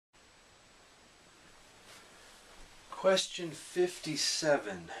Question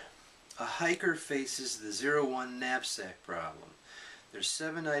 57. A hiker faces the 0-1 knapsack problem. There's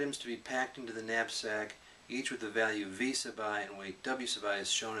 7 items to be packed into the knapsack, each with the value V sub I and weight W sub I is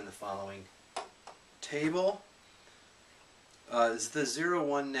shown in the following table. The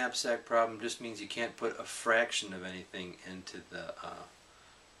 0-1 knapsack problem just means you can't put a fraction of anything into the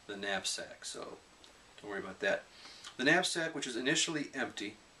knapsack, so don't worry about that. The knapsack, which is initially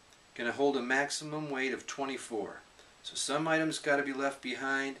empty, can hold a maximum weight of 24. So some items got to be left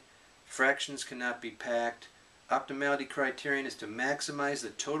behind, fractions cannot be packed. Optimality criterion is to maximize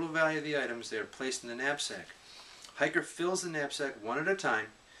the total value of the items that are placed in the knapsack. Hiker fills the knapsack one at a time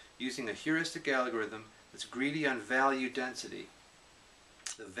using a heuristic algorithm that's greedy on value density.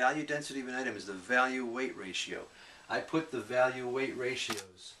 The value density of an item is the value-weight ratio. I put the value-weight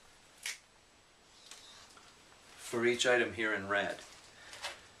ratios for each item here in red.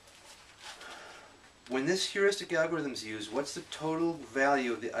 When this heuristic algorithm is used, what's the total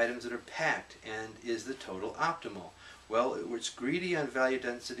value of the items that are packed, and is the total optimal? Well, it's greedy on value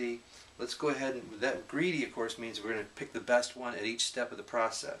density. Let's go ahead and, that greedy of course means we're going to pick the best one at each step of the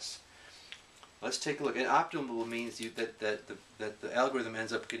process. Let's take a look. And optimal means that the algorithm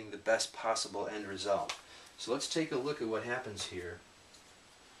ends up getting the best possible end result. So let's take a look at what happens here.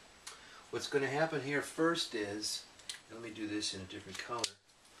 What's going to happen here first is, let me do this in a different color.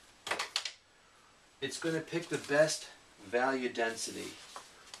 It's going to pick the best value density,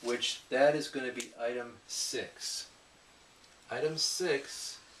 which that is going to be item 6. Item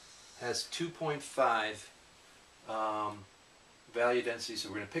 6 has 2.5 value density, so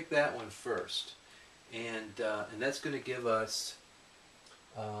we're going to pick that one first, and that's going to give us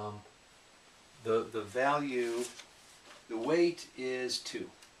the value. The weight is 2.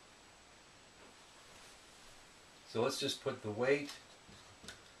 So let's just put the weight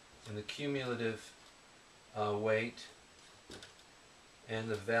and the cumulative weight and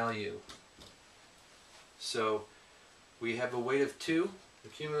the value. So we have a weight of 2, the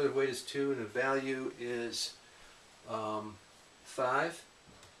cumulative weight is 2, and the value is 5.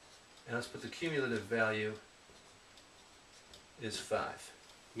 And let's put the cumulative value is 5.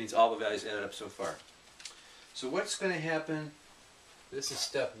 It means all the values added up so far. So what's going to happen? This is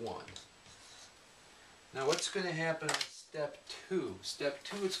step 1. Now what's going to happen on step 2? Step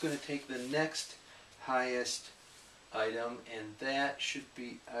 2, it's going to take the next highest item, and that should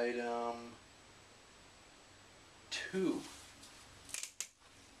be item 2.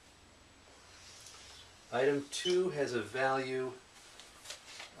 Item 2 has a value,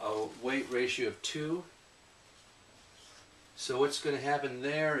 a weight ratio of 2. So what's going to happen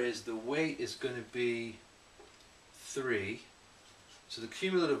there is the weight is going to be 3. So the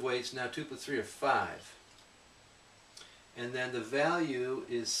cumulative weight is now 2 plus 3 are 5. And then the value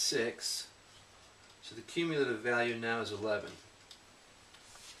is 6. So the cumulative value now is 11.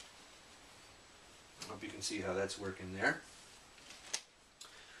 I hope you can see how that's working there.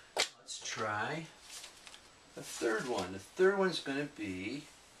 Let's try the third one. The third one is going to be,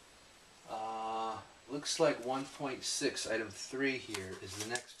 looks like 1.6. Item 3 here is the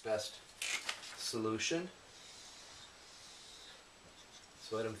next best solution.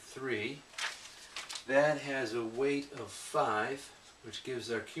 So item 3, that has a weight of 5, which gives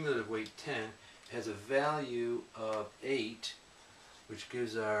our cumulative weight 10. It has a value of 8, which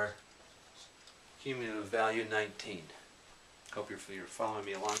gives our cumulative value 19. Hope you're following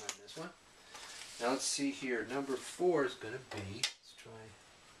me along on this one. Now let's see here. Number 4 is going to be, let's try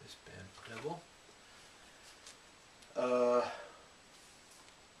this bad devil. The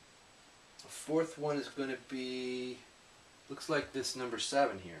fourth one is going to be, looks like this number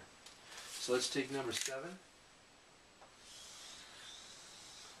 7 here. So let's take number 7.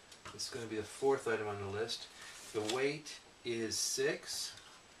 It's going to be the 4th item on the list. The weight is 6,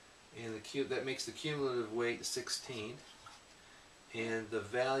 and that makes the cumulative weight 16. And the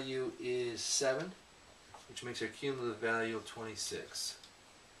value is 7, which makes our cumulative value of 26.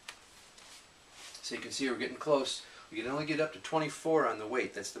 So you can see we're getting close. We can only get up to 24 on the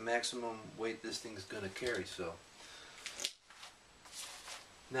weight. That's the maximum weight this thing's going to carry. So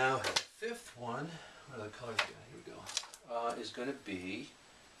now the 5th one, what are the colors got? Here we go. Is going to be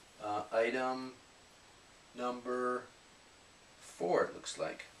item number 4. It looks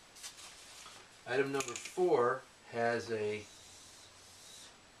like. Item number 4 has a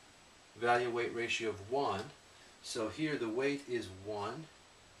value-weight ratio of 1. So here the weight is 1.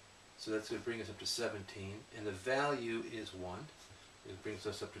 So that's going to bring us up to 17. And the value is 1. It brings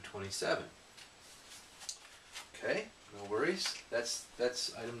us up to 27. Okay, no worries. That's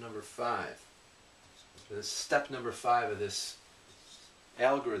item number 5. So this is step number 5 of this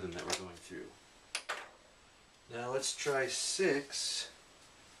algorithm that we're going through. Now let's try 6.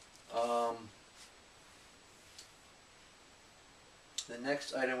 The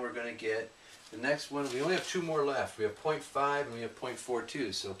next item we're going to get, the next one, we only have 2 more left. We have 0.5 and we have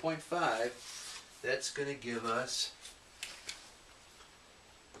 0.42. So 0.5, that's going to give us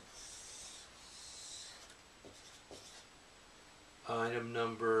item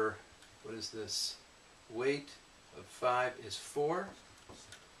number, what is this? Weight of 5 is 4,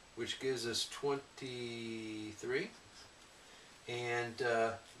 which gives us 23. And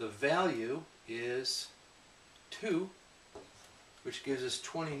the value is 2, which gives us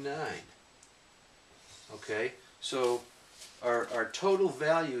 29. Okay, so our total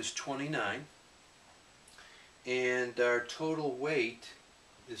value is 29, and our total weight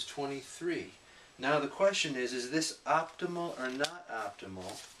is 23. Now the question is this optimal or not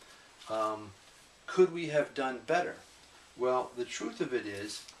optimal? Could we have done better? Well, the truth of it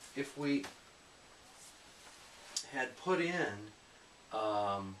is, if we had put in,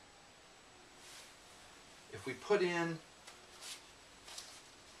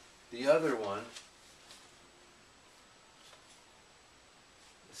 the other one,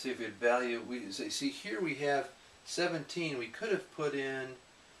 let's see if we had value. We see here we have 17. We could have put in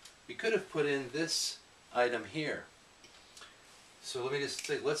this item here. So let me just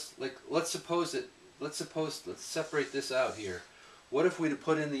say, let's separate this out here. What if we'd have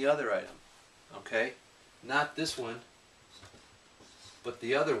put in the other item? Okay, not this one, but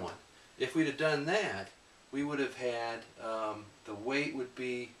the other one. If we'd have done that, we would have had the weight would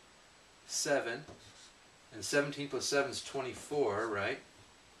be 7, and 17 plus 7 is 24, right?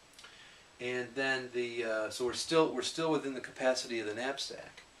 And then so we're still within the capacity of the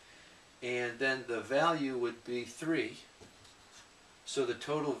knapsack. And then the value would be 3. So the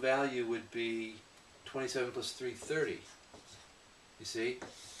total value would be 27 plus 3, 30. You see?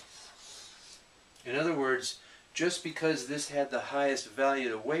 In other words, just because this had the highest value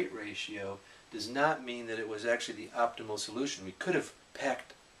to weight ratio does not mean that it was actually the optimal solution. We could have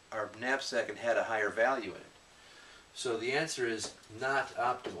packed our knapsack and had a higher value in it. So the answer is not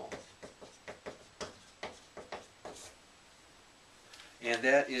optimal. And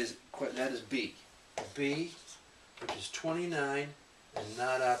that is B. B, which is 29 and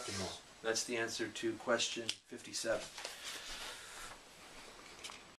not optimal. That's the answer to question 57.